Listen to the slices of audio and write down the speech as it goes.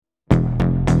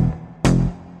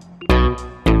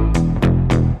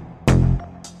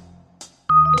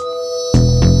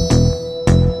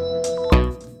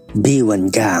B1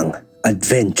 Gang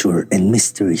Adventure and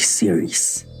Mystery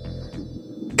Series.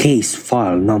 Case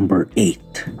File Number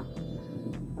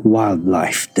 8.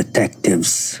 Wildlife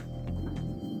Detectives.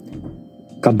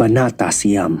 Kabanata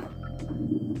Siyam.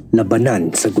 Labanan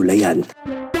sa Gulayan.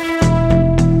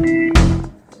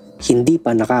 Hindi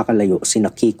pa nakakalayo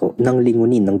sina Kiko nang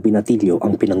lingunin ng binatilyo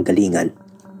ang pinanggalingan.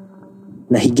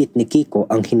 Nahigit ni Kiko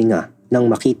ang hininga nang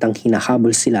makitang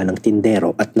hinahabol sila ng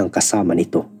tindero at ng kasama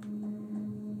nito.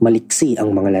 Maliksi ang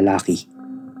mga lalaki.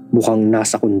 Mukhang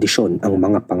nasa kondisyon ang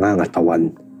mga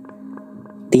pangangatawan.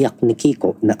 Tiyak ni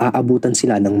Kiko na aabutan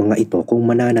sila ng mga ito kung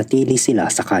mananatili sila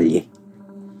sa kalye.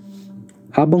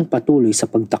 Habang patuloy sa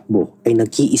pagtakbo ay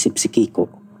nag-iisip si Kiko.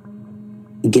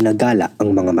 Iginagala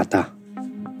ang mga mata.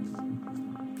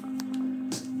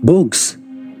 "Bogs,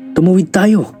 tumawid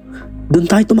tayo. Doon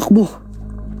tayo tumakbo."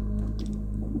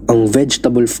 Ang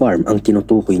vegetable farm ang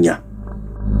tinutukoy niya.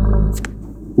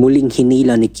 Muling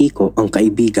hinila ni Kiko ang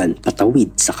kaibigan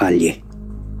patawid sa kalye.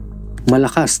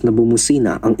 Malakas na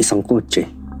bumusina ang isang kotse.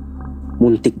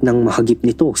 Muntik nang mahagip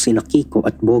nito sina Kiko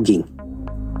at Boging.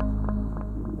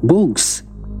 "Bogs,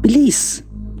 bilis!"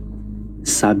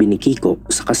 sabi ni Kiko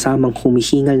sa kasamang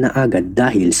humihingal na agad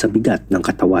dahil sa bigat ng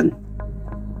katawan.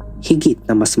 Higit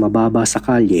na mas mababa sa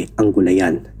kalye ang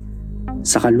Gulayan.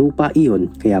 Sa kalupa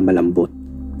iyon kaya malambot.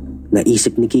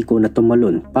 Naisip ni Kiko na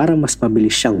tumalon para mas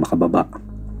mabilis siyang makababa.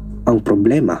 Ang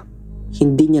problema,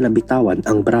 hindi niya nabitawan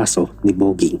ang braso ni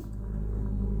Boging.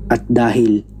 At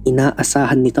dahil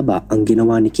inaasahan ni Taba ang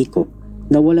ginawa ni Kiko,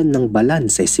 nawalan ng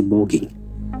balanse si Boging.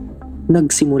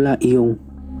 Nagsimula iyong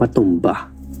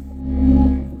matumba.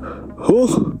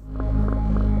 "Huh!"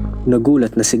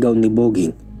 Nagulat na sigaw ni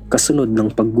Boging kasunod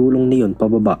ng paggulong niyon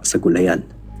pababa sa Gulayan.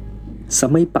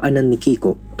 Sa may paanan ni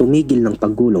Kiko, tumigil ng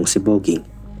paggulong si Boging.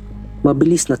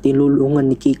 Mabilis na tinulungan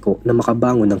ni Kiko na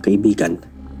makabangon ng kaibigan.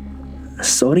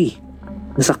 "Sorry,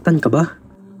 nasaktan ka ba?"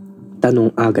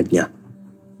 tanong agad niya.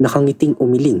 Nakangiting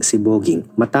umiling si Boging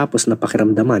matapos na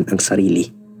pakiramdaman ang sarili.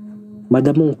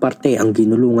 Madamong parte ang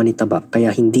ginulungan ni Taba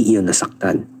kaya hindi iyon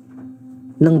nasaktan.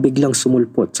 Nang biglang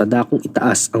sumulpot sa dakong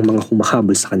itaas ang mga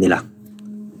humahabol sa kanila.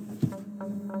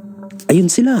 "Ayun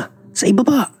sila, sa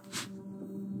ibaba!"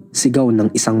 sigaw ng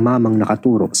isang mamang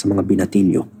nakaturo sa mga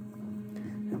binatilyo.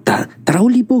 Tara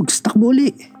uli, Bogs, takbo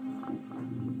uli!"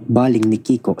 Baling ni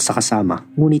Kiko sa kasama,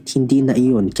 ngunit hindi na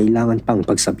iyon kailangan pang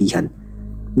pagsabihan.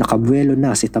 Nakabuelo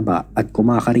na si Taba at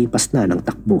kumakaripas na ng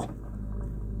takbo.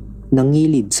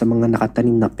 Nangilid sa mga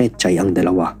nakatanim na pechay ang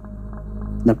dalawa.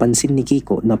 Napansin ni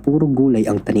Kiko na puro gulay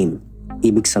ang tanim.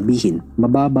 Ibig sabihin,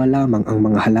 mababa lamang ang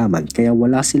mga halaman kaya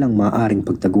wala silang maaaring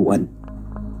pagtaguan.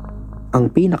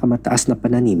 Ang pinakamataas na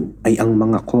pananim ay ang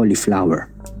mga cauliflower.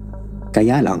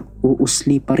 Kaya lang,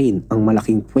 uusli pa rin ang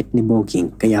malaking puwet ni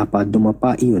Boging kaya pa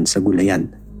dumapa iyon sa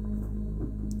Gulayan.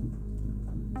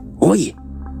 "Hoy!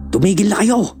 Tumigil na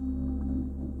kayo!"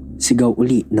 sigaw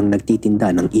uli ng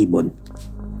nagtitinda ng ibon.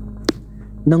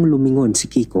 Nang lumingon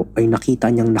si Kiko ay nakita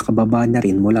niyang nakababa na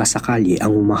rin mula sa kalye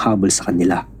ang humahabol sa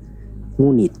kanila.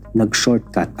 Ngunit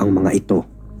nag-shortcut ang mga ito.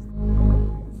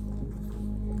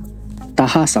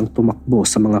 Tahasang tumakbo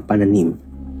sa mga pananim.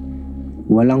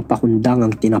 Walang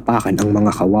pakundangang tinapakan ang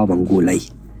mga kawawang gulay.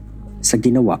 Sa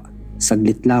ginawa,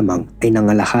 saglit lamang ay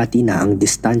nangalahati na ang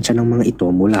distansya ng mga ito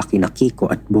mula kina Kiko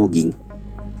at Boging.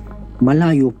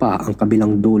 Malayo pa ang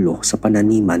kabilang dulo sa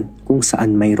pananiman kung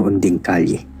saan mayroon ding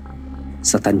kalye.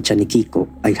 Sa tansya ni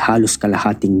Kiko ay halos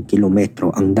kalahating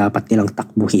kilometro ang dapat nilang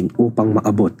takbuhin upang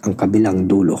maabot ang kabilang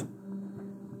dulo.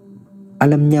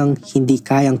 Alam niyang hindi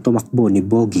kayang tumakbo ni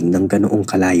Boging ng ganoong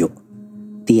kalayo.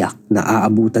 Tiyak na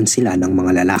aabutan sila ng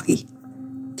mga lalaki.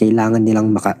 Kailangan nilang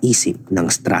makaisip ng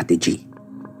strategy.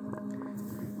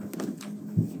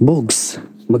 "Bogs,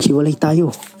 maghiwalay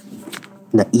tayo,"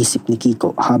 naisip ni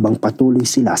Kiko habang patuloy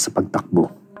sila sa pagtakbo.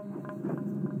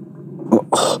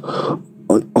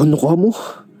 Ano ka mo?"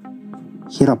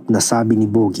 hirap na sabi ni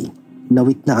Boging.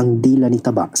 Nawit na ang dila ni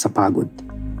Taba sa pagod.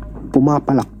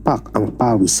 Pumapalakpak ang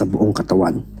pawis sa buong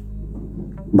katawan.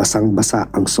 Basang-basa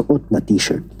ang suot na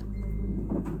t-shirt.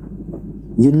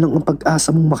 "Yun lang ang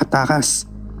pag-asa mong makatakas.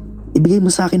 Ibigay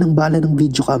mo sa akin ang bala ng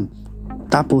videocam.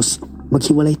 Tapos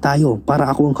maghiwalay tayo para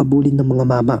ako ang habulin ng mga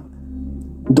mama.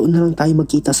 Doon na lang tayo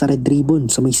magkita sa Red Ribbon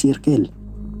sa may circle."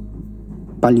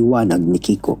 Paliwanag ni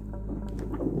Kiko.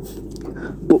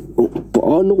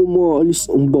 Paano ko maalis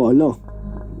ang bala?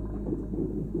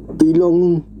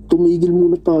 Kailangan tumigil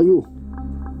muna tayo."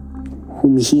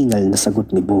 Humihingal na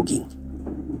sagot ni Boging.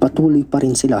 Patuloy pa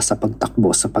rin sila sa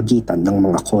pagtakbo sa pagitan ng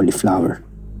mga cauliflower.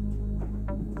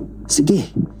 "Sige,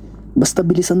 Basta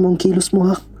bilisan mo ang kilos mo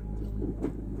ha.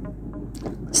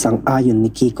 Sang-ayon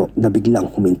ni Kiko na biglang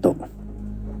huminto.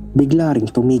 Bigla ring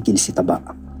tumigil si Taba,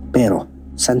 pero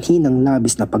sanhi ng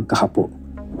labis na pagkahapo.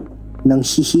 Nang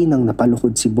hihinang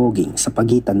napaluhod si Boging sa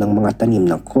pagitan ng mga tanim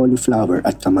ng cauliflower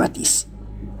at kamatis.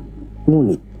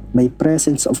 Ngunit may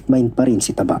presence of mind pa rin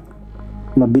si Taba.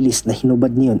 Mabilis na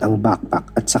hinubad niyon ang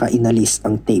backpack at saka inalis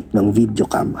ang tape ng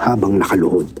videocam habang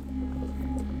nakaluhod.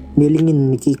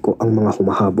 Nilingin ni Kiko ang mga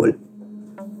humahabol.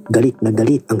 Galit na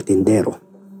galit ang tindero.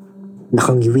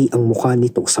 Nakangiwi ang mukha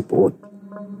nito sa puot.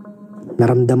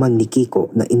 Naramdaman ni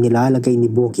Kiko na inilalagay ni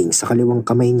Boging sa kaliwang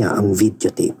kamay niya ang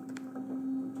videotape.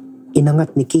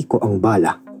 Inangat ni Kiko ang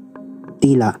bala.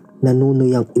 Tila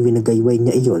nanunuyang iwinagayway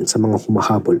niya iyon sa mga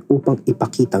humahabol upang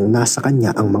ipakitang nasa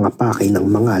kanya ang mga pakay ng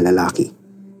mga lalaki.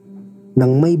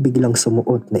 Nang may biglang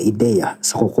sumuot na ideya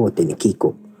sa kokote ni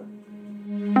Kiko.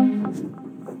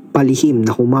 Palihim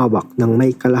na humawak ng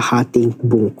may kalahating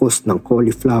bungkos ng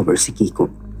cauliflower si Kiko.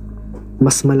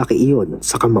 Mas malaki iyon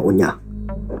sa kamao niya.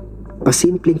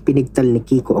 Pasimpleng pinigtal ni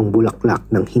Kiko ang bulaklak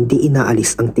nang hindi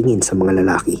inaalis ang tingin sa mga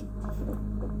lalaki.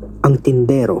 Ang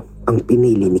tindero ang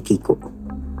pinili ni Kiko.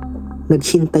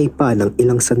 Naghintay pa ng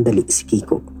ilang sandali si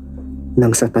Kiko.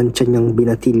 Nang sa tansya niyang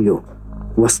binatilyo,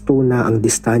 wasto na ang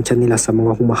distansya nila sa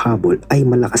mga humahabol ay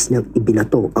malakas niyang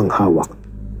ibinato ang hawak.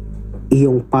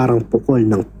 Iyong parang pukol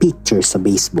ng pitcher sa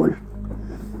baseball.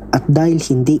 At dahil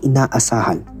hindi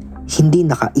inaasahan, hindi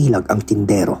nakailag ang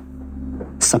tindero.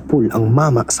 Sapul ang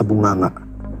mama sa bunganga.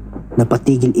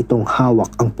 Napatigil itong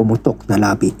hawak ang pumutok na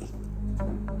labi.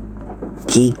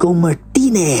 Kiko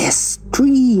Martinez!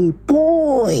 3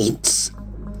 points!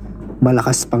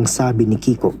 Malakas pang sabi ni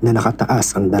Kiko na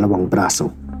nakataas ang dalawang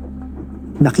braso.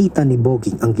 Nakita ni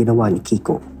Boging ang ginawa ni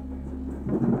Kiko.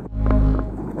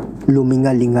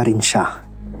 Lumingalinga rin siya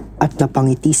at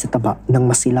napangiti sa Taba nang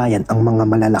masilayan ang mga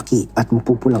malalaki at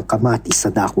mapupulang kamatis sa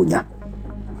dako niya.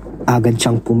 Agad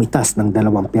siyang pumitas ng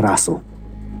 2 piraso.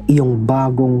 Iyong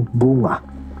bagong bunga.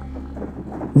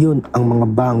 Yun ang mga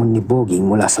bangon ni Boging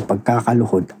mula sa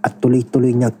pagkakaluhod at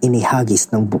tuloy-tuloy niyang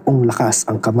inihagis ng buong lakas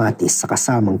ang kamatis sa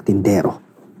kasamang tindero.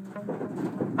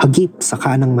 Hagip sa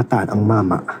kanang mata ang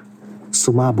mama.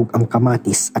 Sumabog ang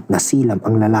kamatis at nasilam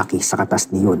ang lalaki sa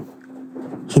katas niyon.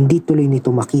 Hindi tuloy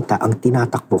nito makita ang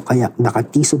tinatakbo kaya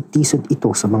nakatisod-tisod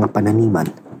ito sa mga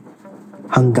pananiman.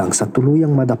 Hanggang sa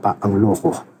tuluyang madapa ang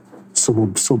loko,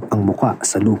 sumubsob ang muka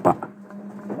sa lupa.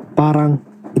 Parang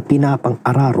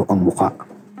ipinapang-araro ang muka.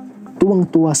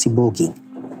 Tuwang-tuwa si Boging.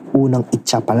 Unang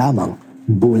itsa pa lamang,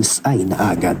 bullseye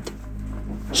na agad.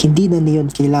 Hindi na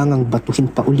niyon kailangang batuhin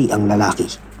pa uli ang lalaki.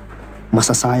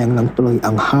 Masasayang lang tuloy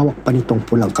ang hawak pa nitong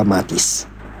pulang kamatis.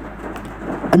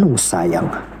 Anong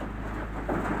sayang?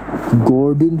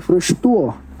 Gordon fresh to,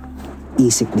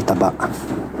 isip ni Taba.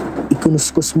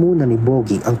 Ikunuskus muna ni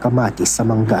Boging ang kamatis sa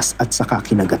manggas at saka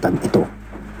kinagatan ito.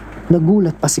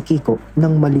 Nagulat pa si Kiko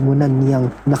nang malingunan niyang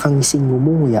nakangising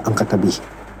ngumunguya ang katabi.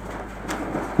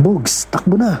 Bogs,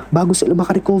 takbo na bago sila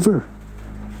makarecover.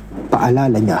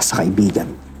 Paalala niya sa kaibigan.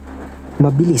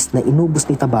 Mabilis na inubos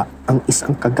ni Taba ang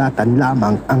isang kagatan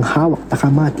lamang ang hawak na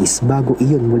kamatis bago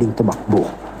iyon muling tumakbo.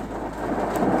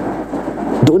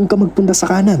 Doon ka magpunta sa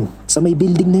kanan, sa may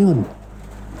building na yun.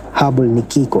 Habol ni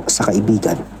Kiko sa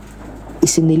kaibigan.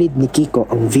 Isinilid ni Kiko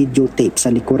ang videotape sa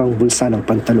likurang bulsa ng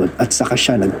pantalon at saka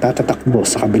siya nagtatatakbo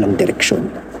sa kabilang direksyon.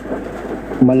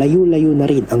 Malayo-layo na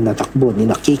rin ang natakbo ni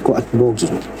Kiko at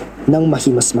Boging nang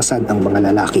mahimasmasan ang mga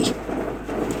lalaki.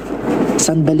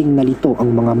 Sandaling nalito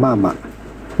ang mga mama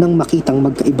nang makitang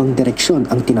magkaibang direksyon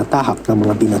ang tinatahak ng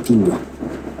mga binatilyo.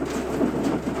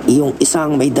 Iyong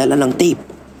isang may dala ng tape.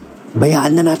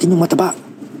 Bayaan na natin yung mataba.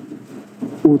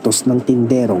 Utos ng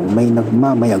tinderong may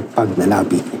nagmamayagpag na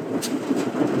labi.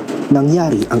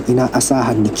 Nangyari ang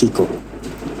inaasahan ni Kiko.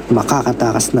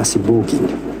 Makakatakas na si Boging.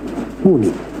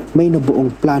 Ngunit may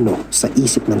nabuong plano sa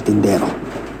isip ng tindero.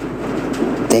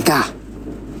 Teka!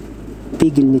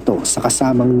 Pigil nito sa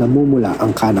kasamang namumula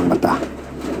ang kanang mata.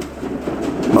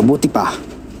 Mabuti pa.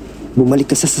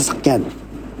 Bumalik ka sa sasakyan.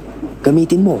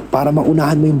 Gamitin mo para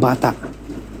maunahan mo yung bata.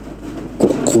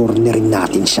 Kukornerin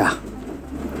natin siya.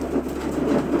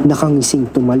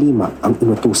 Nakangising tumalima ang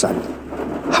inutusan.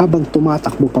 Habang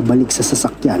tumatakbo pabalik sa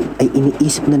sasakyan ay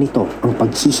iniisip na nito ang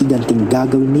paghihiganting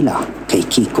gagawin nila kay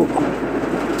Kiko.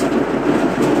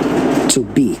 To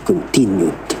be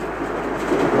continued.